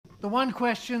The one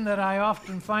question that I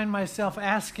often find myself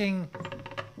asking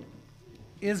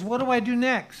is, what do I do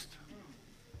next?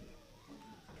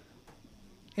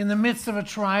 In the midst of a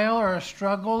trial or a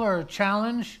struggle or a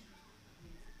challenge,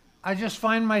 I just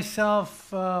find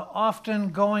myself often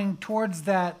going towards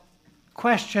that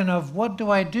question of, what do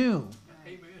I do?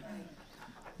 Amen.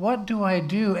 What do I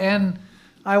do? And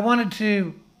I wanted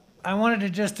to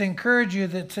just encourage you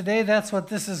that today that's what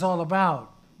this is all about.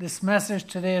 This message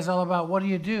today is all about, what do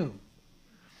you do?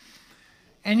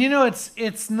 And you know,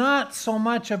 it's not so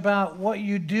much about what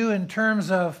you do in terms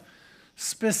of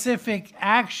specific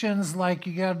actions, like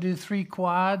you got to do 3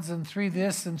 quads and 3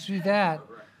 this and 3 that.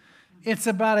 It's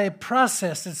about a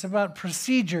process. It's about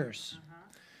procedures.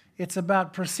 It's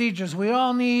about procedures. We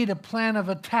all need a plan of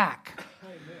attack.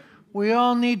 We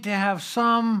all need to have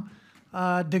some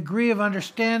degree of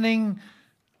understanding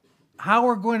how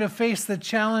we're going to face the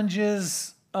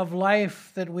challenges of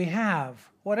life that we have,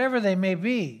 whatever they may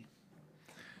be.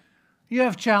 You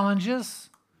have challenges.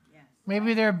 Yes.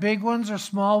 Maybe they're big ones or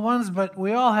small ones, but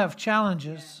we all have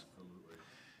challenges.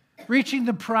 Yeah. Reaching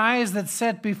the prize that's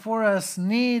set before us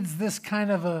needs this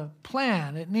kind of a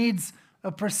plan. It needs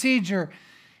a procedure.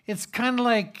 It's kind of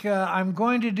like I'm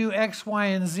going to do X, Y,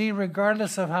 and Z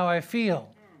regardless of how I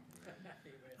feel.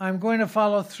 I'm going to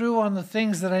follow through on the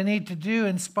things that I need to do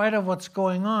in spite of what's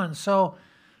going on. So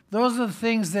those are the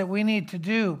things that we need to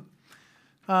do.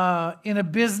 In a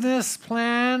business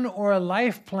plan or a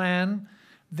life plan,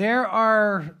 there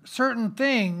are certain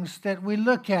things that we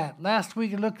look at. Last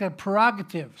week we looked at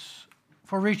prerogatives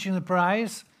for reaching the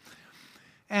prize.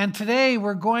 And today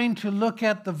we're going to look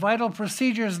at the vital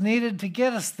procedures needed to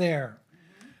get us there.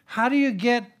 How do you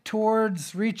get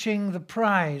towards reaching the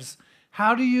prize?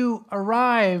 How do you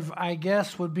arrive, I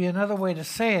guess, would be another way to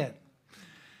say it.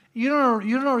 You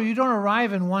don't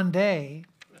arrive in one day.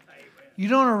 You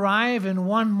don't arrive in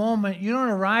one moment. You don't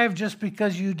arrive just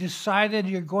because you decided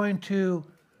you're going to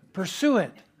pursue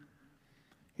it.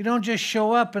 You don't just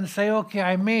show up and say, okay,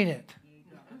 I made it.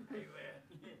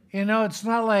 You know, it's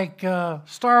not like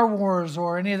Star Wars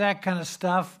or any of that kind of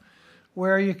stuff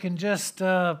where you can just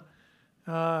have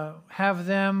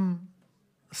them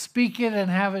speak it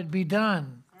and have it be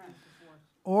done.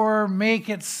 Or make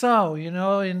it so, you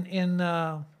know, in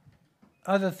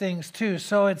other things too.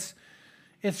 So it's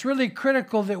really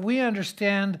critical that we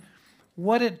understand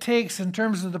what it takes in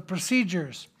terms of the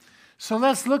procedures. So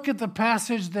let's look at the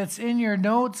passage that's in your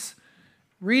notes,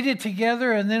 read it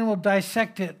together, and then we'll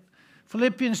dissect it.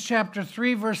 Philippians chapter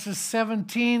 3, verses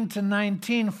 17 to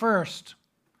 19 first.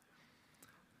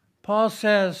 Paul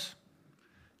says,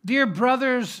 "Dear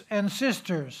brothers and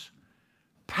sisters,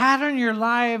 pattern your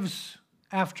lives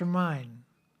after mine,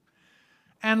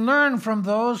 and learn from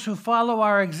those who follow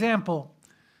our example.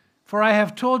 For I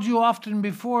have told you often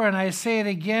before, and I say it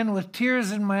again with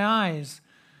tears in my eyes,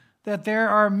 that there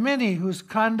are many whose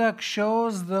conduct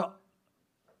shows they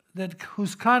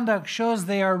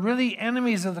are really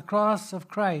enemies of the cross of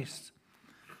Christ.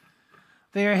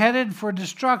 They are headed for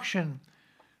destruction.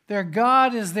 Their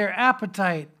God is their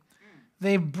appetite.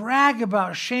 They brag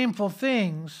about shameful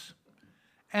things,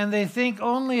 and they think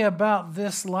only about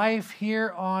this life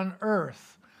here on earth."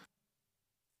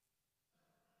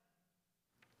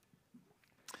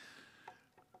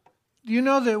 Do you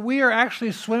know that we are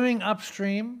actually swimming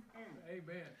upstream?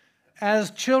 Amen.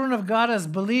 As children of God, as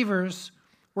believers,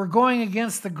 we're going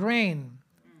against the grain.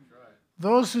 Right.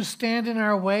 Those who stand in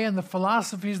our way and the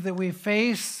philosophies that we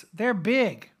face, they're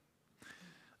big.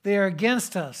 They are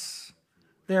against us.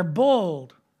 They're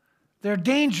bold. They're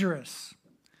dangerous.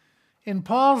 In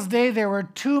Paul's day, there were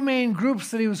 2 main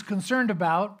groups that he was concerned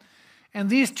about,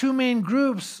 and these 2 main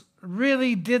groups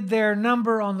really did their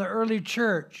number on the early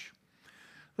church.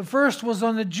 The first was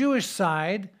on the Jewish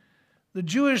side. The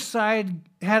Jewish side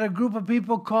had a group of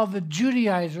people called the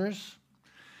Judaizers,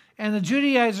 and the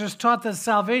Judaizers taught that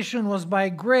salvation was by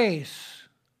grace.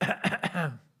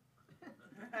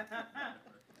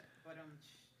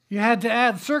 You had to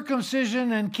add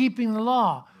circumcision and keeping the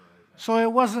law. So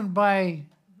it wasn't by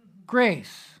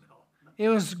grace. It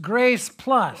was grace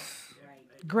plus.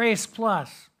 Grace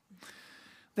plus.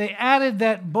 They added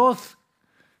that both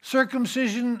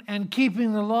circumcision and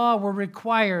keeping the law were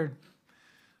required.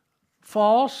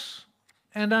 False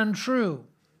and untrue.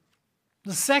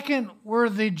 The second were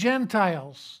the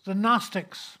Gentiles, the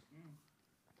Gnostics.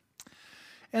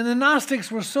 And the Gnostics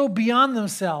were so beyond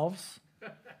themselves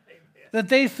that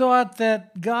they thought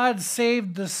that God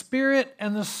saved the spirit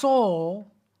and the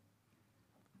soul,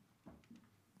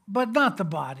 but not the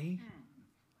body.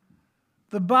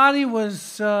 The body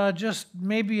was just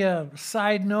maybe a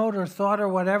side note or thought or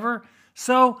whatever.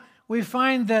 So we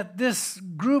find that this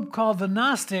group called the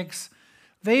Gnostics,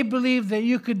 they believed that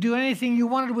you could do anything you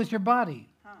wanted with your body.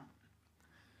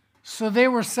 So they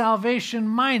were salvation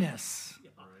minus.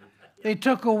 They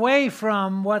took away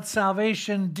from what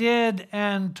salvation did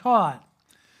and taught.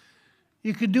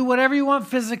 You could do whatever you want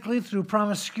physically through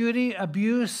promiscuity,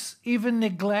 abuse, even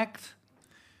neglect.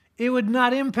 It would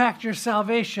not impact your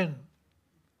salvation.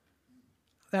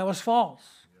 That was false.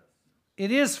 It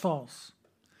is false.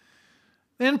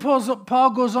 Then Paul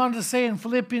goes on to say in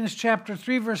Philippians chapter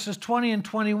 3, verses 20 and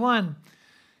 21,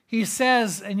 he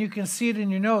says, and you can see it in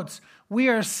your notes, we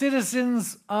are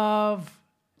citizens of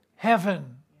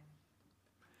heaven.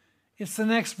 It's the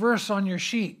next verse on your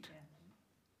sheet.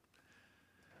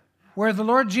 Where the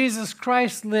Lord Jesus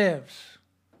Christ lives.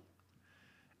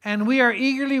 And we are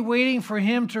eagerly waiting for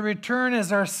him to return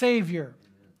as our Savior.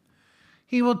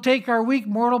 He will take our weak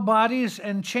mortal bodies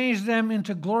and change them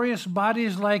into glorious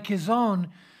bodies like his own,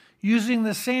 using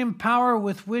the same power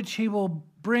with which he will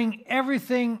bring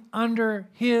everything under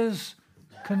his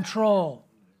control.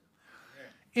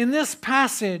 In this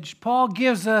passage, Paul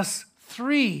gives us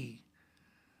 3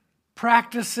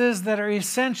 practices that are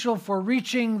essential for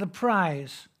reaching the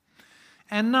prize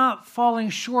and not falling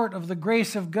short of the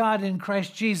grace of God in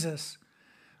Christ Jesus.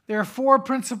 There are 4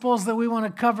 principles that we want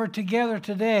to cover together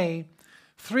today.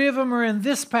 3 of them are in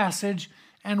this passage,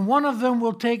 and 1 of them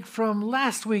we'll take from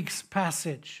last week's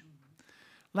passage,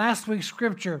 last week's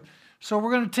scripture. So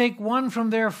we're going to take 1 from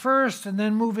there first and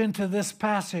then move into this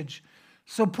passage.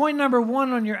 So point number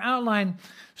 1 on your outline,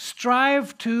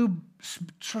 strive to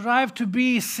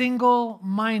be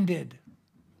single-minded.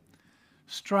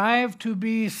 Strive to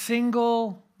be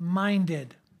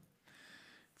single-minded.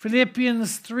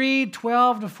 Philippians 3,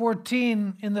 12 to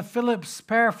 14 in the Phillips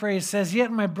paraphrase says,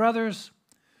 "Yet, my brothers,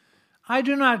 I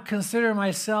do not consider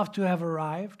myself to have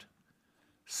arrived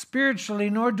spiritually,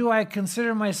 nor do I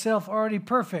consider myself already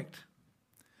perfect.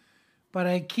 But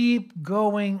I keep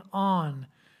going on,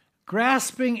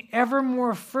 grasping ever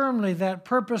more firmly that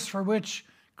purpose for which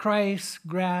Christ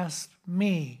grasped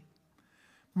me.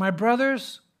 My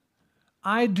brothers,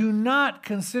 I do not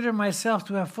consider myself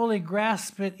to have fully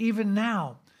grasped it even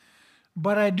now,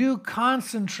 but I do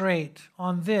concentrate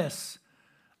on this.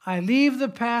 I leave the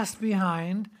past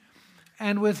behind,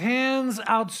 and with hands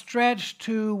outstretched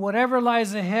to whatever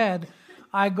lies ahead,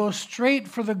 I go straight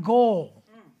for the goal.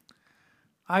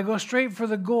 I go straight for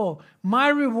the goal. My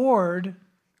reward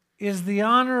is the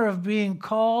honor of being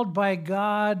called by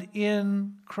God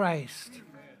in Christ."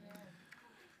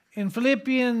 In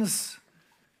Philippians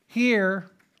here,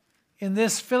 in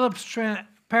this Phillips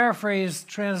paraphrase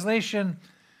translation,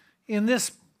 in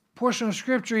this portion of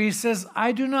Scripture, he says,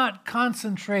 I do not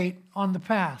concentrate on the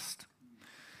past.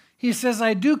 He says,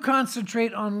 I do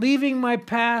concentrate on leaving my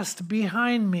past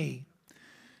behind me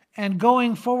and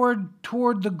going forward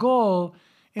toward the goal.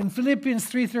 In Philippians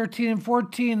 3:13 and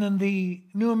 14 in the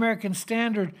New American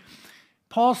Standard,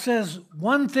 Paul says,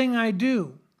 one thing I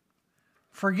do,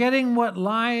 forgetting what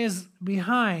lies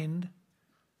behind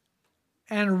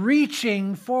and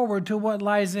reaching forward to what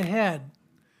lies ahead.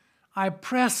 I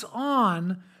press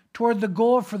on toward the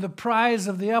goal for the prize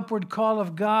of the upward call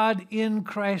of God in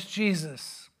Christ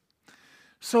Jesus.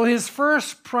 So his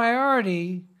first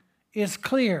priority is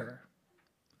clear.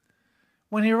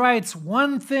 When he writes,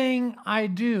 one thing I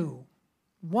do,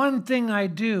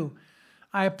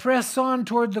 I press on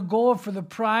toward the goal for the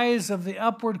prize of the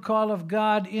upward call of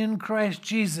God in Christ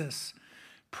Jesus.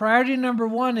 Priority number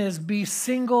 1 is be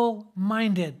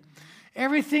single-minded.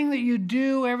 Everything that you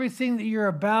do, everything that you're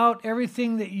about,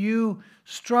 everything that you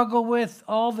struggle with,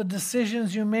 all the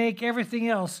decisions you make, everything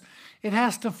else, it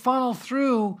has to funnel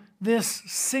through this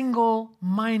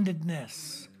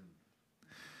single-mindedness.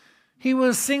 He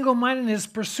was single-minded in his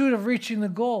pursuit of reaching the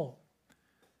goal.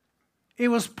 It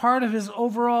was part of his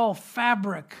overall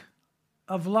fabric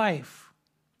of life.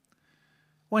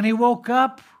 When he woke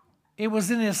up, it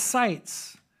was in his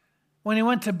sights. When he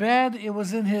went to bed, it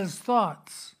was in his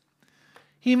thoughts.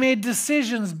 He made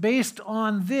decisions based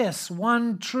on this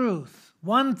one truth.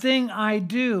 One thing I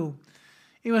do.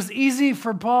 It was easy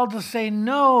for Paul to say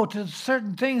no to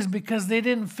certain things because they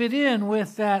didn't fit in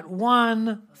with that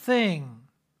one thing.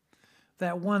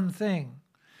 That one thing.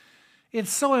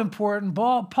 It's so important.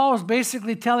 Paul is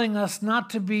basically telling us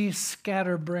not to be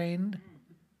scatterbrained.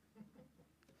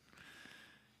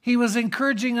 He was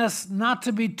encouraging us not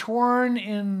to be torn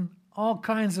in all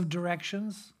kinds of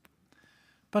directions,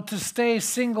 but to stay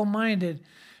single-minded.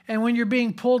 And when you're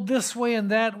being pulled this way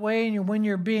and that way, and when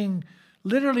you're being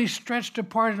literally stretched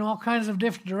apart in all kinds of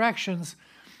different directions,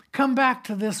 come back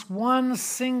to this one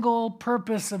single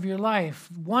purpose of your life.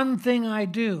 One thing I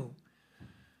do.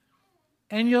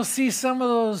 And you'll see some of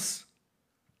those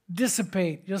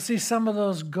dissipate. You'll see some of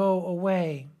those go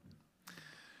away.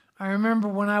 I remember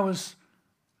when I was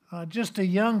just a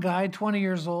young guy, 20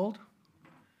 years old,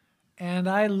 and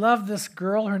I loved this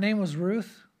girl. Her name was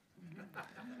Ruth.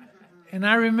 And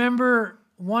I remember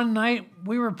one night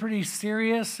we were pretty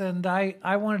serious, and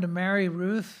I wanted to marry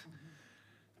Ruth.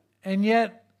 And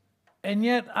yet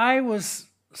I was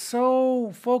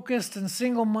so focused and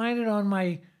single-minded on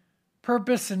my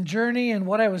purpose and journey and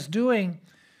what I was doing.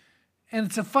 And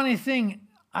it's a funny thing.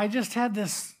 I just had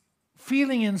this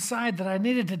feeling inside that I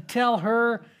needed to tell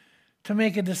her to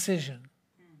make a decision.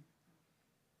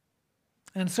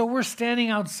 And so we're standing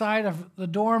outside of the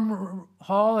dorm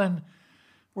hall and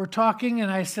we're talking,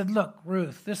 and I said, look,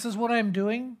 Ruth, this is what I'm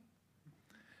doing.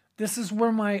 This is where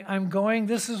I'm going.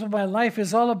 This is what my life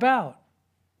is all about.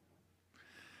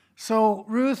 So,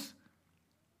 Ruth,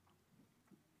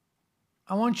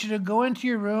 I want you to go into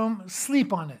your room,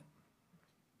 sleep on it.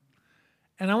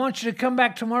 And I want you to come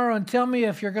back tomorrow and tell me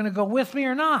if you're going to go with me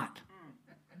or not.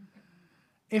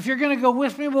 If you're going to go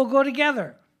with me, we'll go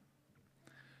together.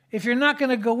 If you're not going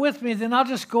to go with me, then I'll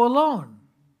just go alone.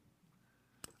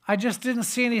 I just didn't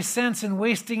see any sense in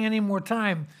wasting any more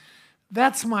time.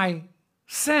 That's my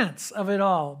sense of it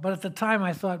all. But at the time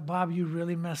I thought, Bob, you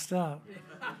really messed up.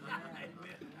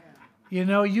 You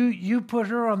know, you put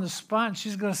her on the spot and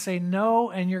she's going to say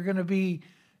no, and you're going to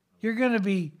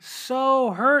be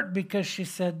so hurt because she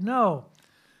said no.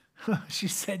 She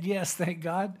said yes, thank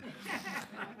God.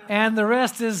 And the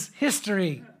rest is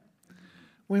history.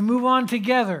 We move on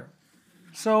together.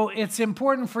 So it's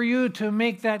important for you to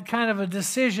make that kind of a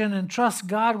decision and trust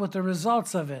God with the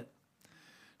results of it.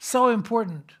 So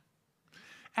important.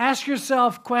 Ask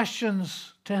yourself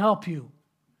questions to help you.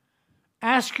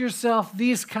 Ask yourself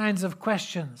these kinds of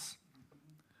questions.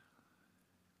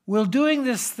 Will doing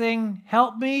this thing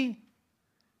help me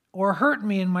or hurt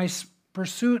me in my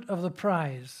pursuit of the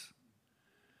prize?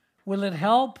 Will it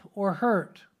help or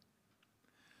hurt?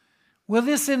 Will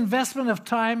this investment of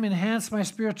time enhance my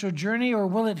spiritual journey, or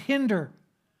will it hinder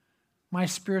my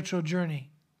spiritual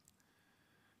journey?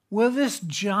 Will this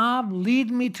job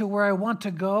lead me to where I want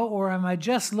to go, or am I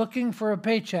just looking for a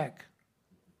paycheck?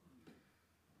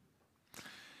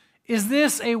 Is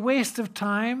this a waste of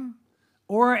time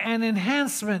or an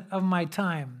enhancement of my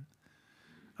time?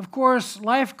 Of course,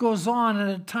 life goes on,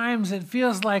 and at times it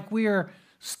feels like we are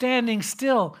standing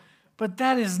still. But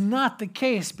that is not the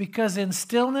case, because in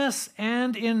stillness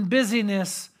and in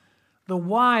busyness, the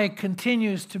why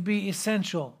continues to be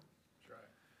essential.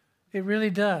 It really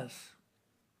does.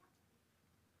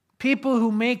 People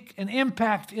who make an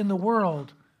impact in the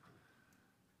world,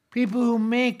 people who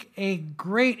make a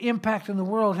great impact in the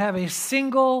world have a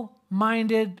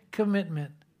single-minded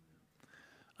commitment.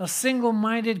 A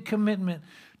single-minded commitment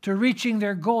to reaching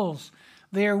their goals.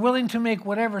 They are willing to make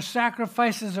whatever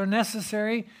sacrifices are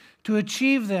necessary to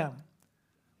achieve them.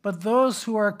 But those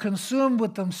who are consumed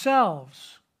with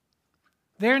themselves,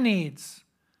 their needs,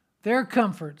 their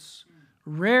comforts,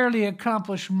 rarely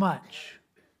accomplish much.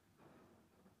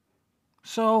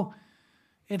 So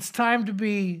it's time to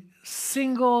be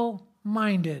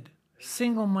single-minded.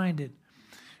 Single-minded.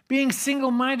 Being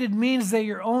single-minded means that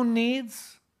your own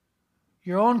needs,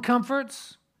 your own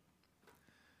comforts,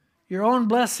 your own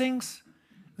blessings,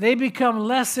 they become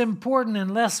less important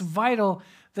and less vital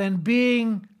than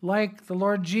being like the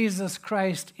Lord Jesus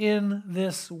Christ in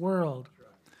this world.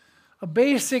 A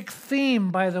basic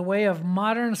theme, by the way, of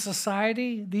modern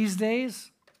society these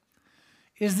days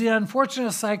is the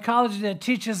unfortunate psychology that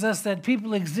teaches us that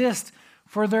people exist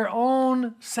for their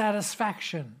own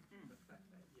satisfaction.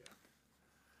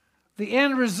 The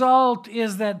end result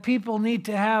is that people need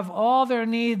to have all their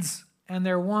needs and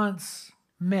their wants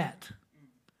met.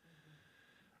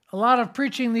 A lot of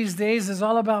preaching these days is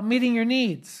all about meeting your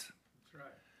needs. That's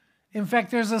right. In fact,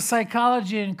 there's a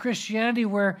psychology in Christianity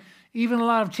where even a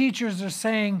lot of teachers are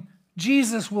saying,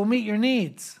 Jesus will meet your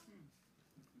needs.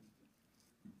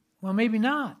 Well, maybe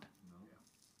not.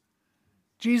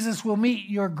 Jesus will meet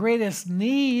your greatest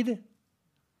need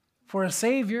for a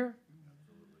Savior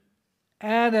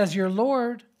and as your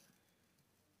Lord.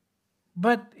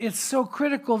 But it's so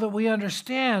critical that we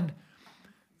understand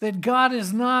that God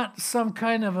is not some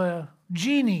kind of a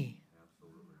genie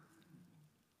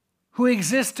who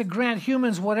exists to grant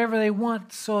humans whatever they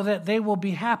want so that they will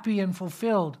be happy and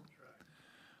fulfilled.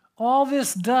 All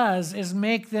this does is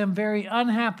make them very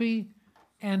unhappy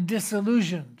and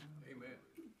disillusioned. Amen.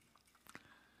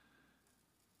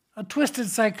 A twisted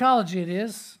psychology it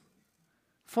is.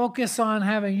 Focus on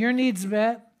having your needs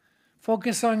met.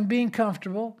 Focus on being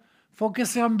comfortable.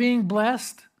 Focus on being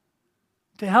blessed.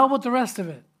 To hell with the rest of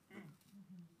it.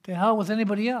 To hell with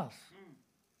anybody else.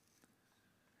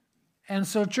 And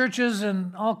so churches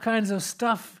and all kinds of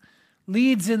stuff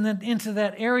leads into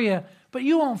that area. But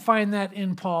you won't find that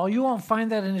in Paul. You won't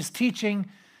find that in his teaching.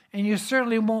 And you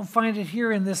certainly won't find it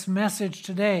here in this message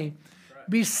today. Right.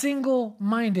 Be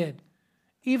single-minded,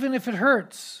 even if it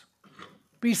hurts.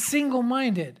 Be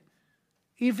single-minded,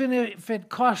 even if it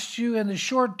costs you in the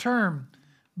short term.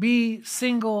 Be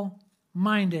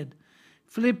single-minded.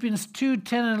 Philippians 2,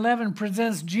 10, and 11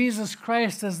 presents Jesus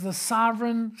Christ as the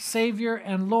sovereign Savior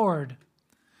and Lord,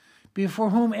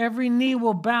 before whom every knee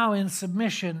will bow in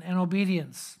submission and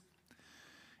obedience.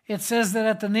 It says that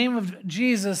at the name of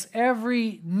Jesus,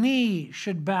 every knee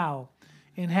should bow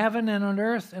in heaven and on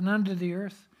earth and under the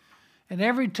earth, and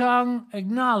every tongue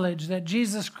acknowledge that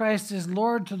Jesus Christ is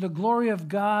Lord to the glory of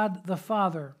God the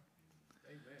Father.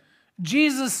 Amen.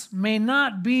 Jesus may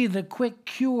not be the quick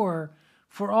cure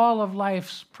for all of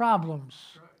life's problems.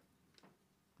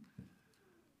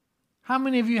 How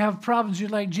many of you have problems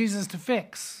you'd like Jesus to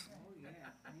fix?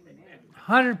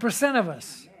 100% of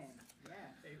us.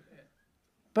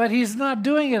 But he's not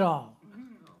doing it all.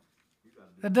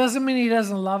 That doesn't mean he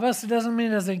doesn't love us. It doesn't mean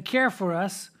he doesn't care for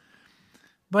us.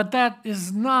 But that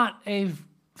is not a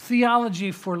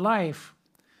theology for life.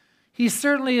 He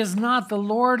certainly is not the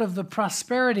Lord of the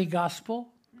prosperity gospel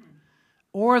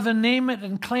or the name it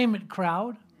and claim it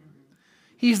crowd.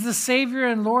 He's the Savior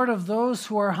and Lord of those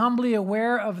who are humbly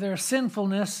aware of their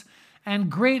sinfulness and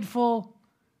grateful,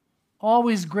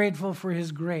 always grateful for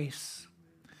his grace.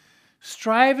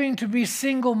 Striving to be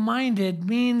single-minded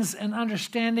means an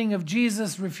understanding of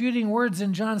Jesus' refuting words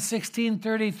in John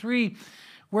 16:33,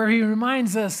 where he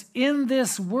reminds us, in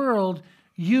this world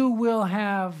you will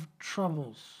have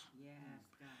troubles.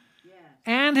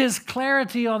 And his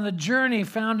clarity on the journey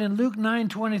found in Luke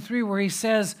 9:23, where he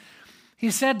said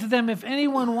to them, if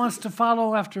anyone wants to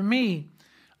follow after me,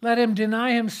 let him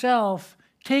deny himself,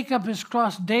 take up his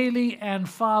cross daily, and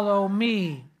follow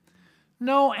me.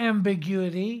 No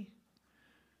ambiguity,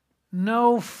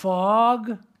 no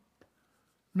fog,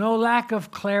 no lack of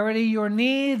clarity. Your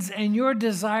needs and your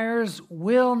desires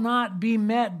will not be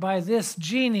met by this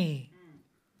genie.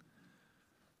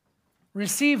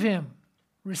 Receive him.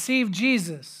 Receive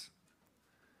Jesus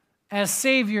as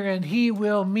Savior, and he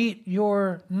will meet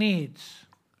your needs.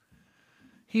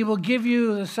 He will give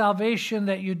you the salvation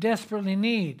that you desperately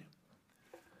need.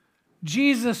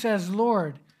 Jesus as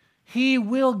Lord, he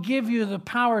will give you the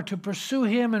power to pursue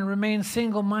him and remain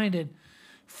single-minded.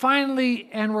 Finally,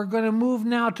 and we're going to move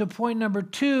now to point number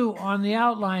 2 on the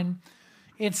outline,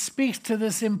 it speaks to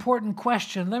this important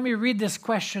question. Let me read this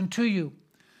question to you.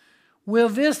 Will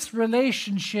this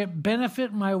relationship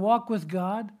benefit my walk with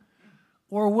God,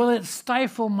 or will it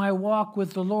stifle my walk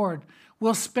with the Lord?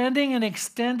 Will spending an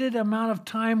extended amount of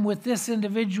time with this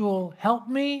individual help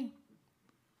me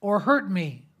or hurt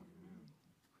me?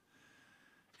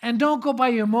 And don't go by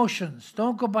your emotions.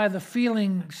 Don't go by the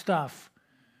feeling stuff.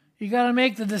 You got to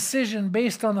make the decision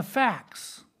based on the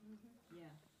facts.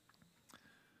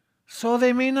 So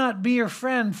they may not be your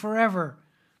friend forever,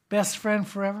 best friend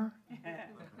forever.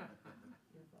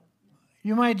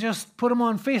 You might just put them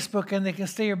on Facebook and they can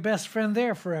stay your best friend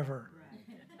there forever.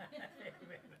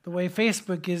 The way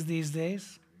Facebook is these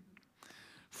days.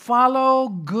 Follow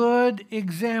good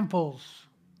examples.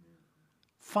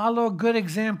 Follow good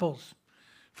examples.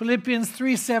 Philippians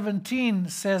 3:17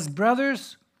 says,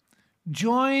 brothers,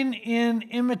 join in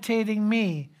imitating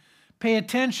me. Pay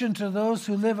attention to those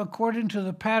who live according to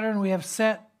the pattern we have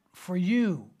set for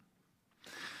you.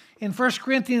 In 1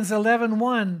 Corinthians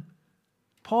 11:1,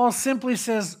 Paul simply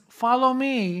says, follow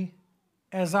me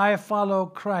as I follow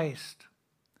Christ.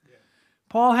 Yeah.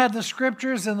 Paul had the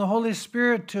scriptures and the Holy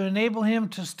Spirit to enable him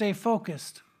to stay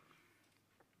focused.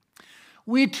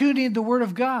 We too need the Word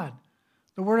of God.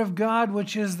 The Word of God,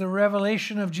 which is the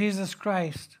revelation of Jesus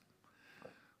Christ.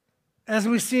 As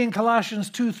we see in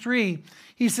Colossians 2:3,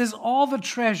 he says, all the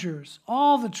treasures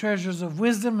of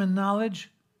wisdom and knowledge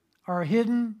are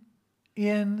hidden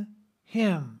in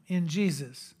him, in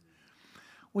Jesus.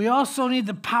 We also need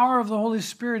the power of the Holy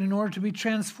Spirit in order to be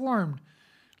transformed.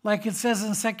 Like it says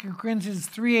in 2 Corinthians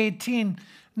 3:18,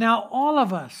 now all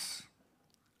of us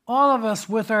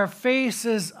with our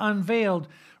faces unveiled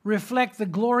reflect the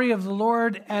glory of the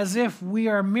Lord as if we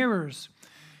are mirrors.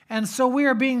 And so we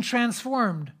are being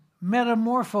transformed,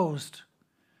 metamorphosed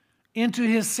into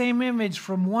his same image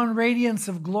from one radiance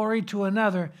of glory to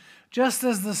another, just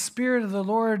as the Spirit of the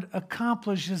Lord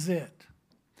accomplishes it.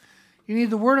 You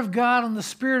need the Word of God and the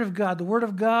Spirit of God.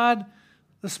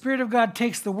 The Spirit of God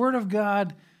takes the Word of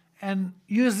God and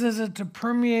uses it to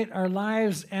permeate our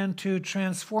lives and to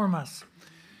transform us.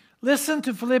 Listen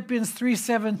to Philippians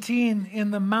 3:17 in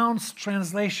the Mounts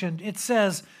translation. It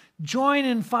says, "Join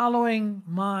in following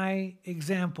my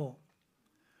example,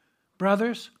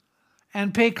 brothers,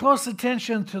 and pay close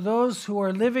attention to those who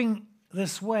are living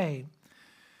this way,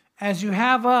 as you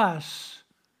have us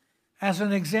as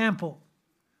an example."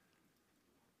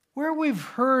 Where we've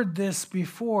heard this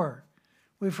before.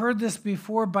 We've heard this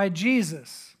before by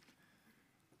Jesus.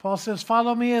 Paul says,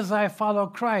 "Follow me as I follow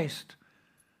Christ."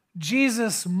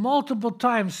 Jesus multiple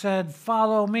times said,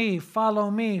 "Follow me,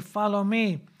 follow me, follow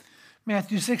me."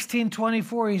 Matthew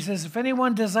 16:24, he says, "If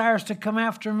anyone desires to come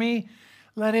after me,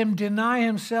 let him deny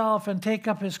himself and take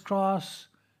up his cross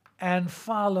and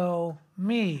follow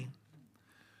me."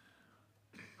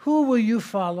 Who will you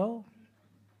follow?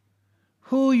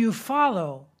 Who you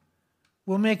follow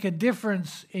will make a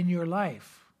difference in your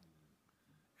life,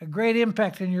 a great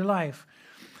impact in your life.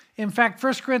 In fact,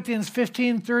 1 Corinthians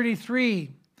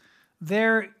 15:33,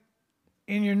 there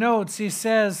in your notes, he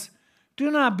says, "Do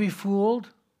not be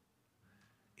fooled.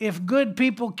 If good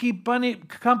people keep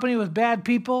company with bad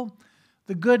people,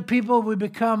 the good people will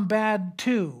become bad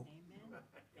too."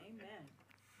 Amen.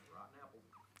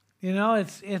 You know,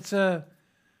 it's a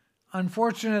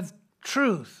unfortunate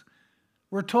truth.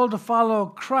 We're told to follow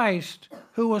Christ,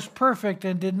 who was perfect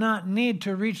and did not need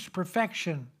to reach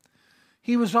perfection.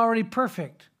 He was already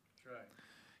perfect. That's right.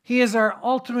 He is our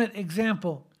ultimate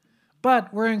example.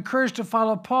 But we're encouraged to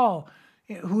follow Paul,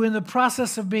 who in the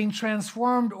process of being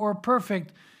transformed or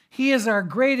perfect, he is our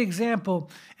great example,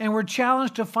 and we're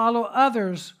challenged to follow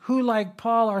others who, like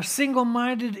Paul, are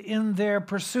single-minded in their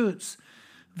pursuits.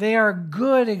 They are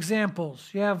good examples.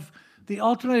 You have the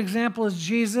ultimate example is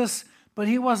Jesus, but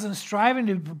he wasn't striving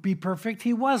to be perfect.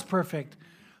 He was perfect.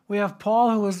 We have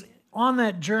Paul, who was on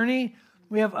that journey.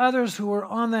 We have others who are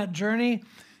on that journey.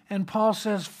 And Paul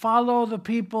says, follow the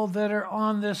people that are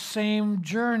on this same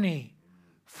journey.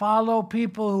 Follow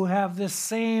people who have this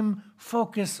same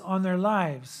focus on their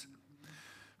lives.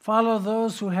 Follow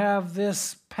those who have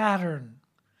this pattern.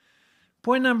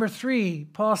 Point number 3,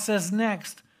 Paul says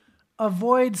next,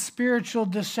 avoid spiritual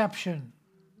deception.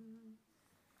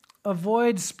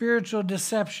 Avoid spiritual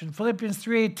deception. Philippians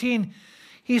 3:18,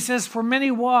 he says, "For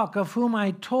many walk, of whom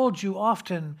I told you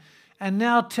often, and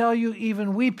now tell you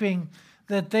even weeping,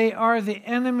 that they are the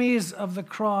enemies of the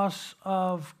cross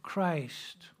of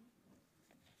Christ."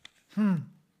 You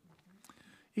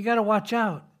got to watch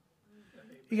out.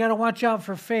 You got to watch out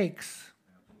for fakes.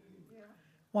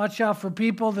 Watch out for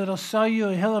people that'll sell you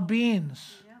a hill of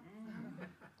beans,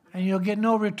 and you'll get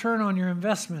no return on your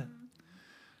investment.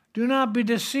 Do not be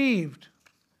deceived.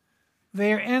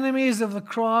 They are enemies of the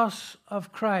cross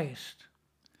of Christ.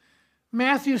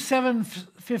 Matthew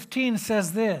 7:15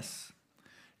 says this.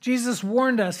 Jesus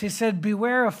warned us. He said,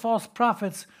 "Beware of false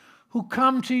prophets who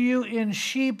come to you in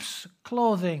sheep's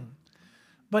clothing,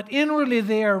 but inwardly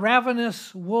they are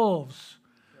ravenous wolves."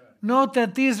 Note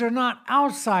that these are not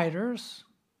outsiders.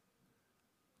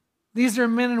 These are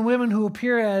men and women who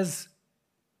appear as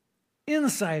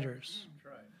insiders.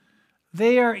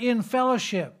 They are in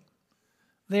fellowship.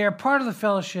 They are part of the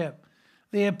fellowship.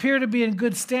 They appear to be in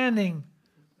good standing,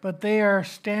 but they are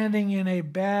standing in a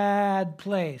bad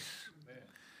place.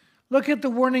 Look at the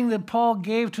warning that Paul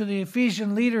gave to the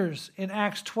Ephesian leaders in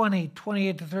Acts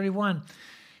 20:28-31.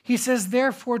 He says,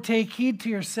 "Therefore take heed to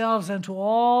yourselves and to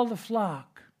all the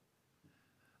flock,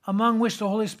 among which the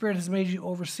Holy Spirit has made you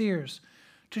overseers,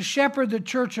 to shepherd the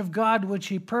church of God, which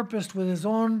he purposed with his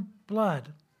own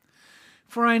blood.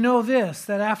 For I know this,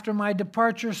 that after my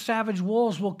departure savage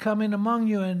wolves will come in among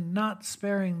you, and not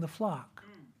sparing the flock.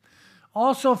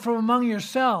 Also from among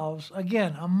yourselves,"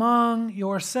 again, among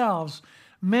yourselves,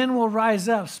 "men will rise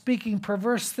up, speaking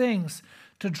perverse things,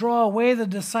 to draw away the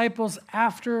disciples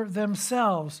after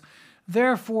themselves.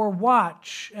 Therefore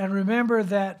watch, and remember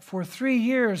that for 3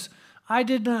 years I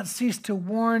did not cease to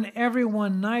warn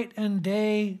everyone night and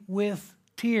day with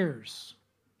tears."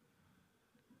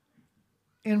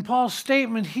 In Paul's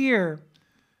statement here,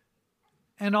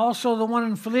 and also the one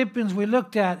in Philippians we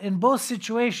looked at, in both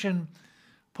situations,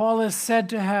 Paul is said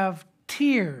to have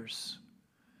tears,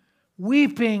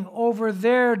 weeping over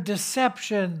their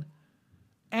deception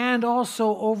and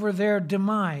also over their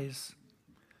demise.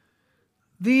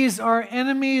 These are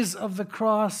enemies of the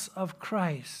cross of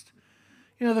Christ.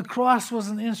 You know, the cross was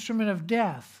an instrument of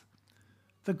death.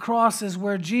 The cross is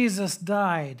where Jesus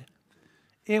died.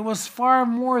 It was far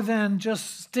more than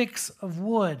just sticks of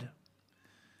wood.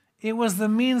 It was the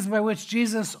means by which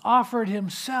Jesus offered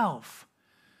himself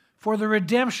for the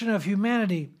redemption of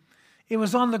humanity. It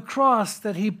was on the cross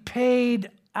that he paid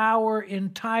our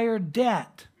entire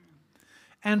debt.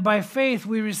 And by faith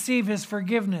we receive his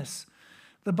forgiveness.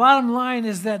 The bottom line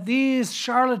is that these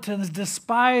charlatans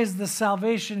despise the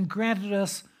salvation granted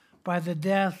us by the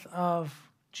death of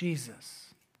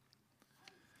Jesus.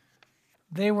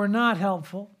 They were not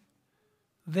helpful.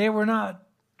 They were not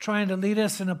trying to lead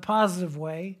us in a positive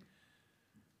way.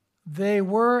 They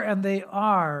were and they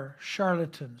are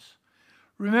charlatans.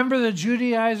 Remember the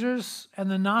Judaizers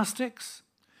and the Gnostics?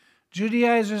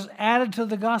 Judaizers added to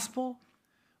the gospel.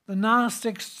 The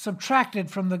Gnostics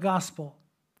subtracted from the gospel.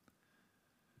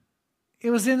 It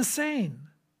was insane.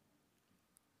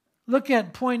 Look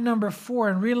at point number 4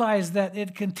 and realize that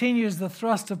it continues the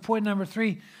thrust of point number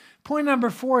 3. Point number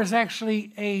 4 is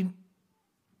actually a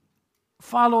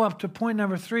follow-up to point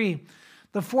number 3.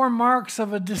 The 4 marks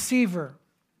of a deceiver.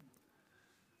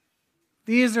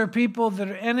 These are people that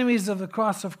are enemies of the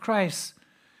cross of Christ.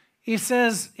 He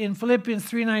says in Philippians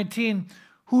 3:19,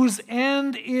 whose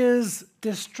end is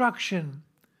destruction,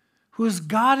 whose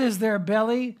God is their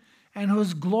belly, and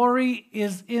whose glory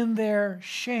is in their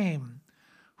shame,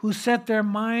 who set their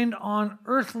mind on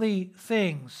earthly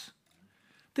things.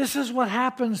 This is what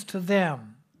happens to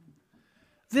them.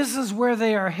 This is where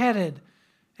they are headed,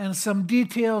 and some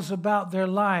details about their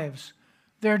lives.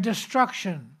 Their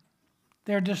destruction.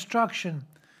 Their destruction.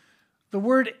 The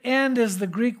word end is the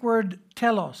Greek word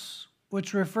telos,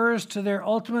 which refers to their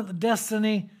ultimate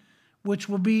destiny, which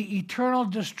will be eternal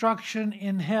destruction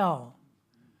in hell.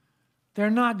 They're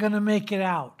not going to make it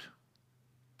out.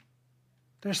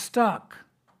 They're stuck.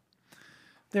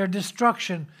 Their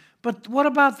destruction. But what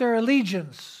about their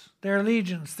allegiance? Their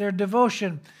allegiance, their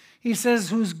devotion. He says,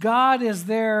 whose God is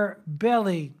their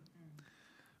belly.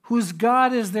 Whose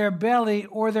God is their belly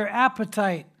or their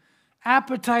appetite.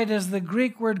 Appetite is the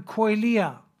Greek word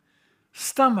koilia,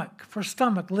 stomach, for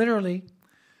stomach, literally.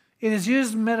 It is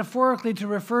used metaphorically to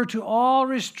refer to all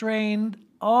unrestrained,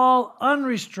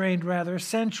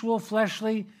 sensual,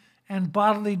 fleshly, and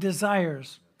bodily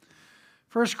desires.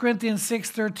 1 Corinthians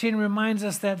 6:13 reminds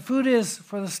us that food is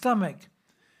for the stomach,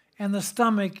 and the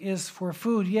stomach is for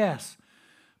food, yes.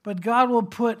 But God will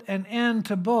put an end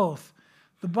to both.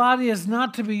 The body is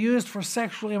not to be used for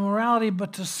sexual immorality,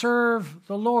 but to serve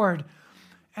the Lord.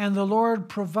 And the Lord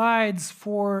provides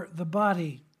for the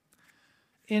body.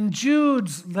 In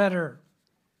Jude's letter,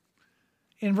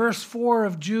 in verse 4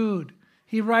 of Jude,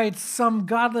 he writes, some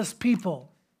godless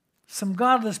people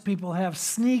have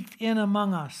sneaked in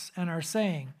among us and are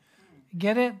saying,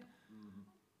 get it?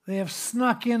 They have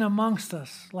snuck in amongst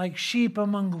us like sheep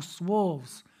amongst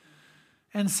wolves,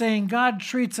 and saying, God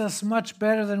treats us much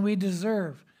better than we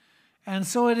deserve. And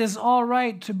so it is all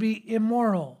right to be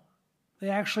immoral. They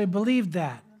actually believed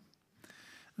that.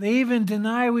 They even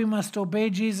deny we must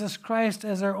obey Jesus Christ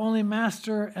as our only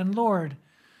master and Lord.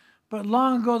 But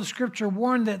long ago, the scripture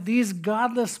warned that these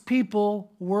godless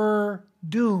people were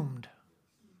doomed.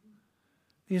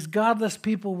 These godless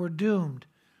people were doomed.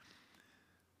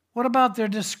 What about their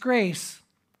disgrace?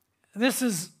 This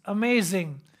is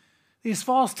amazing. These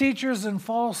false teachers and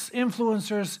false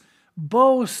influencers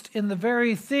boast in the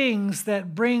very things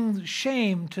that bring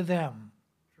shame to them.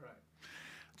 Right.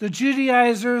 The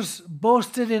Judaizers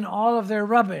boasted in all of their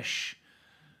rubbish.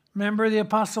 Remember, the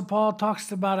Apostle Paul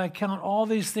talks about, I count all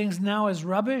these things now as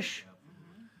rubbish.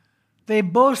 They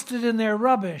boasted in their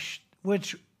rubbish,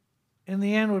 which in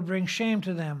the end would bring shame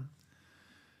to them.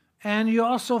 And you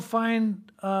also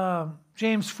find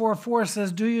James 4:4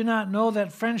 says, do you not know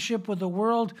that friendship with the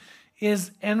world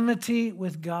is enmity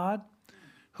with God?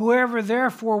 Whoever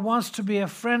therefore wants to be a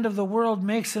friend of the world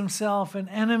makes himself an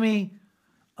enemy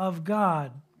of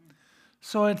God.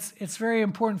 So it's very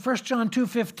important. 1 John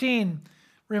 2:15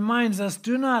 reminds us,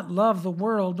 do not love the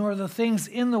world nor the things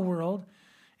in the world.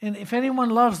 And if anyone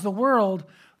loves the world,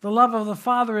 the love of the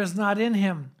Father is not in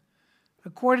him.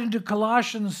 According to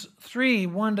Colossians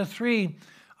 3:1-3,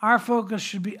 our focus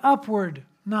should be upward,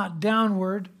 not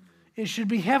downward. It should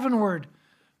be heavenward,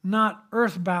 not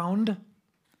earthbound.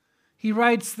 He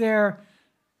writes there,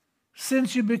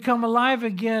 since you become alive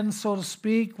again, so to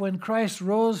speak, when Christ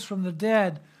rose from the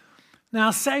dead, now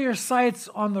set your sights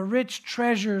on the rich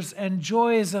treasures and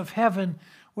joys of heaven,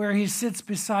 where he sits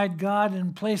beside God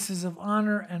in places of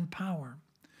honor and power.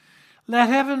 Let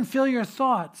heaven fill your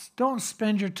thoughts. Don't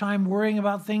spend your time worrying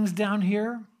about things down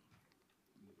here.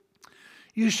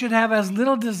 You should have as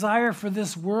little desire for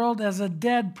this world as a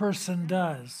dead person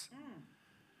does.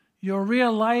 Your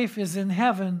real life is in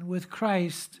heaven with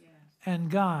Christ and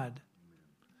God.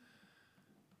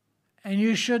 And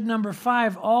you should, number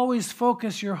 5, always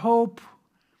focus your hope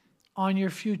on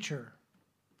your future.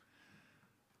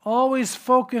 Always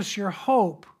focus your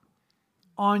hope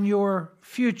on your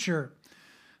future.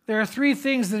 There are 3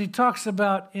 things that he talks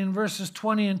about in verses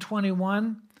 20 and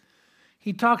 21.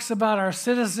 he talks about our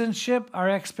citizenship, our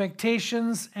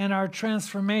expectations, and our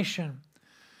transformation.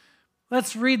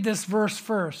 Let's read this verse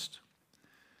first.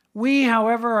 We,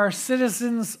 however, are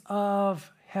citizens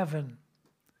of heaven,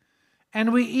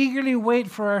 and we eagerly wait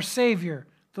for our Savior,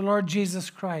 the Lord Jesus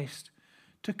Christ,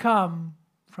 to come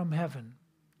from heaven.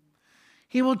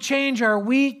 He will change our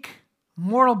weak,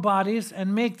 mortal bodies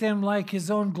and make them like his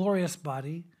own glorious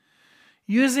body,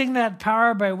 using that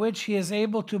power by which he is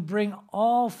able to bring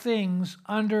all things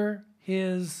under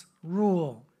his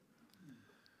rule.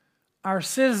 Our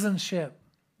citizenship.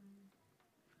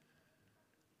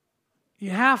 You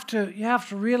have to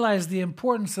realize the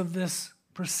importance of this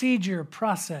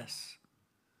process.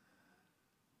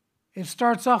 It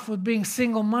starts off with being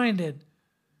single-minded.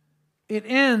 It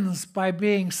ends by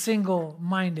being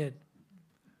single-minded.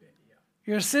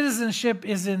 Your citizenship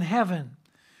is in heaven.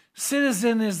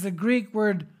 Citizen is the Greek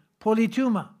word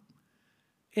politeuma.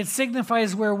 It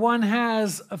signifies where one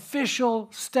has official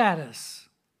status.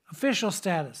 Official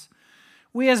status.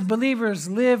 We as believers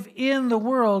live in the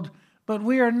world, but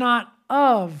we are not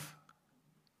of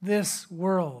this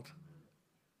world.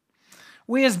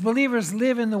 We as believers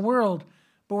live in the world,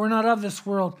 but we're not of this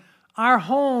world. Our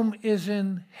home is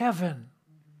in heaven.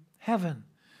 Heaven,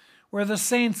 where the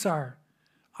saints are.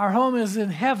 Our home is in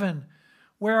heaven,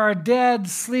 where our dead,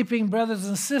 sleeping brothers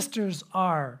and sisters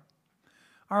are.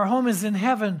 Our home is in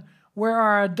heaven, where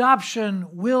our adoption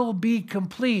will be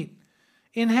complete.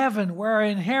 In heaven, where our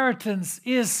inheritance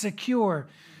is secure.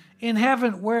 In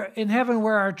heaven,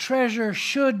 where our treasure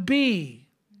should be.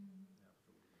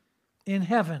 In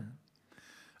heaven.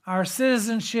 Our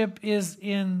citizenship is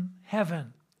in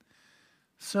heaven.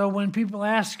 So when people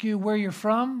ask you where you're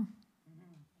from,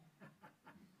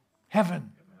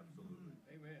 heaven.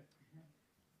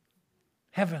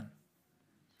 Heaven.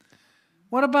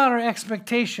 What about our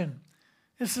expectation?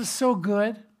 This is so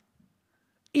good.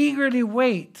 Eagerly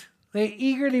wait. They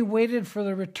eagerly waited for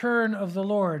the return of the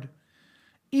Lord.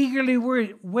 Eagerly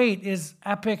wait is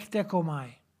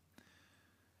apektekomai.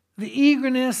 The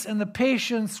eagerness and the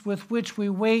patience with which we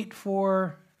wait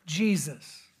for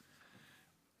Jesus.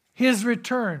 His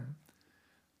return.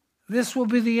 This will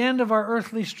be the end of our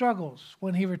earthly struggles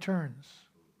when he returns.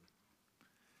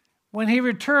 When he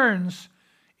returns,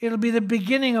 it'll be the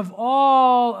beginning of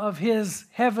all of his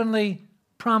heavenly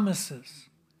promises.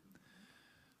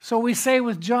 So we say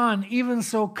with John, even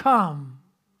so come,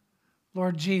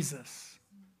 Lord Jesus.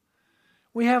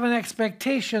 We have an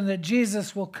expectation that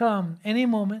Jesus will come any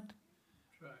moment,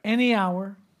 any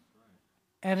hour,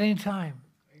 at any time.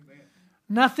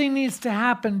 Nothing needs to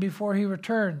happen before he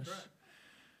returns.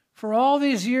 For all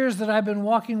these years that I've been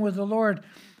walking with the Lord,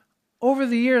 over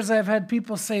the years I've had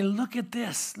people say, look at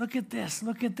this, look at this,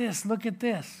 look at this, look at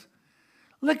this.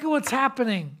 Look at what's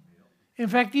happening. In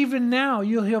fact, even now,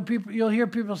 you'll hear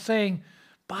people saying,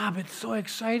 Bob, it's so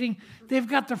exciting. They've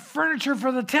got the furniture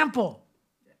for the temple.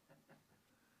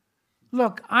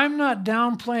 Look, I'm not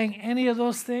downplaying any of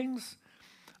those things.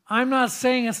 I'm not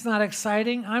saying it's not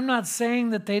exciting. I'm not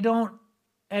saying that they don't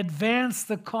advance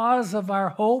the cause of our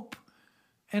hope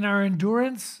and our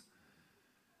endurance.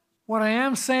 What I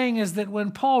am saying is that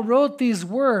when Paul wrote these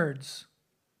words,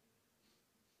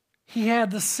 he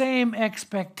had the same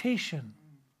expectation.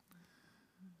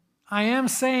 I am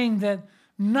saying that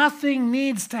nothing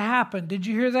needs to happen. Did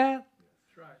you hear that?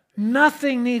 Right.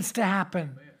 Nothing needs to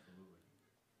happen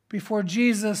before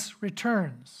Jesus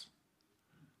returns.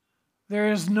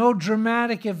 There is no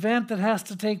dramatic event that has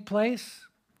to take place.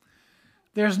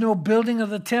 There's no building of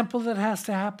the temple that has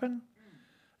to happen.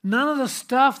 None of the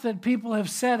stuff that people have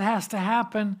said has to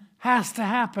happen has to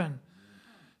happen.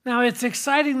 Now, it's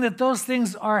exciting that those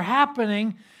things are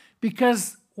happening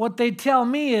because what they tell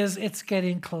me is it's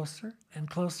getting closer and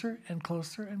closer and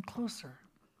closer and closer.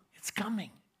 It's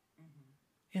coming.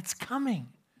 It's coming.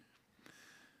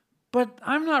 But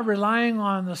I'm not relying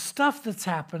on the stuff that's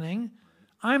happening.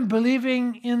 I'm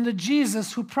believing in the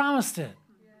Jesus who promised it.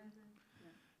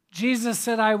 Jesus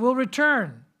said, I will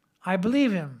return. I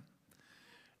believe him.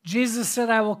 Jesus said,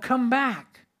 I will come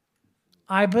back.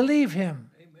 I believe him.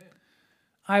 Amen.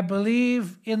 I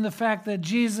believe in the fact that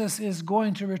Jesus is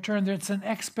going to return. It's an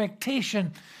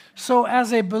expectation. So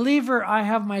as a believer, I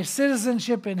have my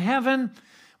citizenship in heaven.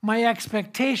 My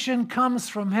expectation comes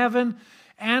from heaven.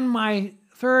 And my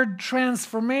third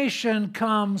transformation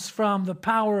comes from the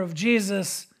power of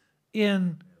Jesus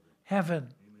in heaven.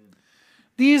 Amen.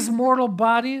 These mortal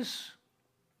bodies,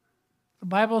 the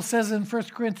Bible says in 1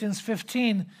 Corinthians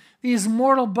 15, these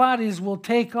mortal bodies will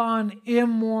take on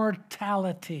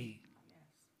immortality.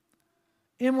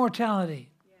 Yes. Immortality.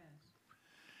 Yes.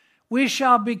 We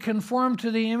shall be conformed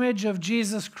to the image of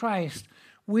Jesus Christ.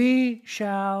 we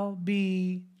shall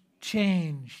be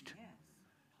changed.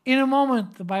 In a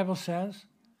moment, the Bible says,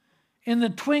 in the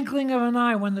twinkling of an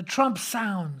eye, when the trump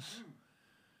sounds,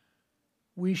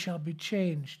 we shall be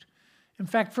changed. In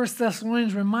fact, 1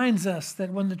 Thessalonians reminds us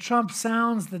that when the trump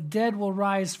sounds, the dead will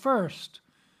rise first.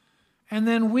 And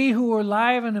then we who are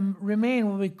alive and remain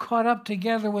will be caught up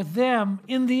together with them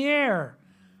in the air.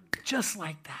 Just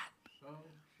like that.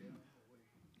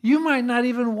 You might not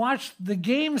even watch the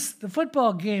games, the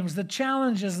football games, the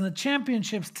challenges and the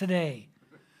championships today.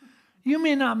 You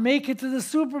may not make it to the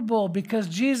Super Bowl because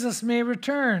Jesus may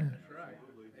return.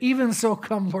 Even so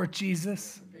come, Lord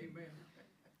Jesus.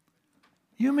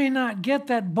 You may not get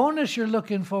that bonus you're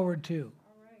looking forward to.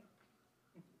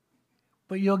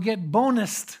 But you'll get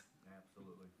bonused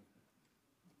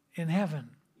in heaven.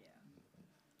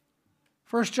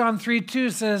 1 John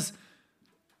 3:2 says,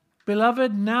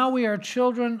 Beloved, now we are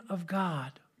children of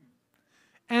God,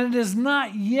 and it has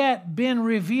not yet been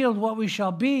revealed what we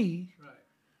shall be,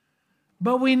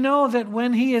 but we know that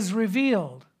when he is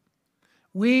revealed,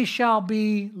 we shall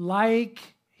be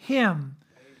like him,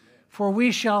 for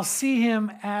we shall see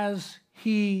him as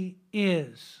he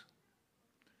is.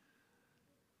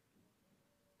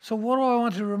 So what do I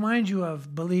want to remind you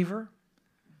of, believer?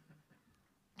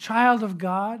 Child of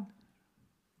God,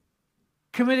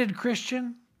 committed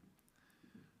Christian,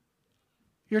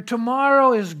 your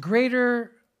tomorrow is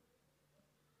greater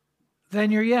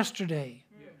than your yesterday.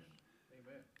 Yes.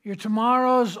 Your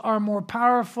tomorrows are more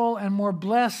powerful and more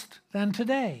blessed than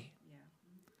today. Yeah.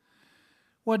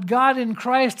 What God in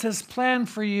Christ has planned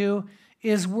for you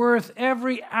is worth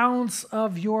every ounce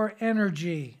of your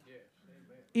energy, yes.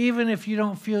 Even if you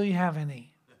don't feel you have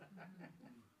any.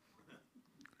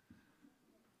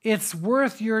 It's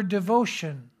worth your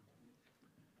devotion.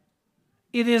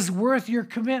 It is worth your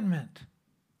commitment.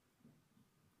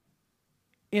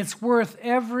 It's worth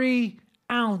every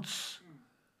ounce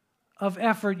of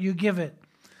effort you give it.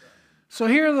 So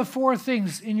here are the 4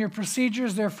 things. In your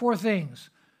procedures, there are 4 things.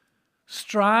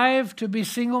 Strive to be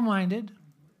single-minded,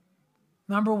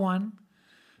 number 1.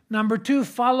 Number 2,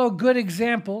 follow good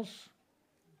examples.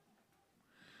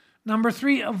 Number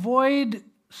 3, avoid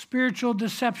spiritual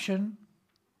deception.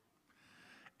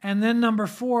 And then number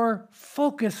 4,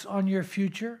 focus on your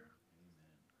future.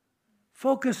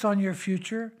 Focus on your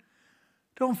future.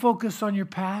 Don't focus on your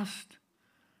past.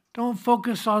 Don't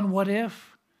focus on what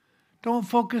if. Don't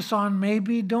focus on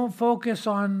maybe. Don't focus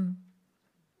on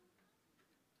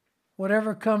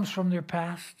whatever comes from your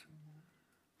past.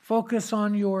 Focus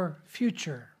on your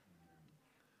future.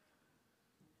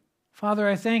 Father,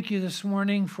 I thank you this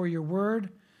morning for your word.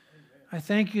 I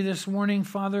thank you this morning,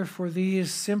 Father, for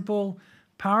these simple,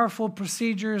 powerful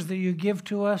procedures that you give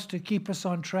to us to keep us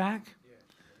on track.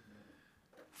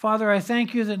 Father, I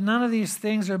thank you that none of these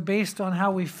things are based on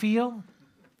how we feel.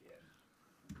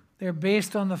 They're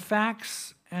based on the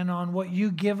facts and on what you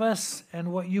give us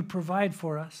and what you provide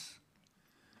for us.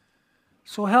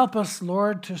 So help us,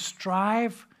 Lord, to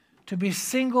strive to be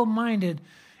single-minded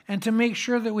and to make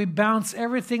sure that we bounce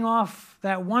everything off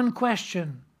that one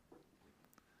question.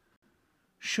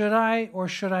 Should I or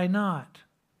should I not?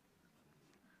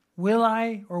 Will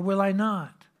I or will I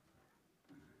not?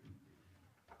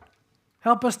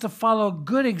 Help us to follow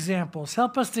good examples.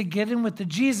 Help us to get in with the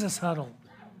Jesus huddle.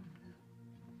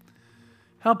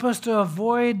 Help us to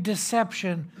avoid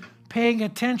deception, paying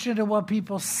attention to what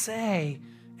people say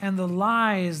and the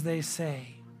lies they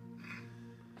say.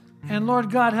 And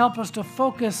Lord God, help us to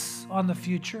focus on the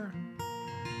future,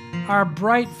 our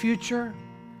bright future.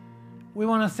 We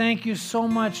want to thank you so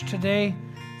much today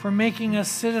for making us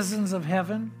citizens of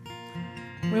heaven.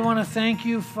 We want to thank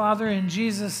you, Father, in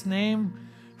Jesus' name,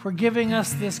 for giving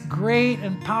us this great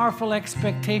and powerful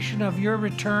expectation of your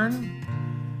return.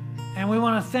 And we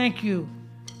want to thank you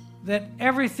that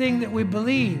everything that we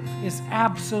believe is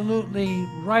absolutely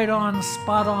right on,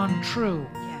 spot on, true.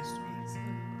 Yes,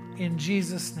 in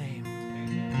Jesus' name.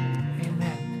 Amen.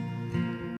 Amen.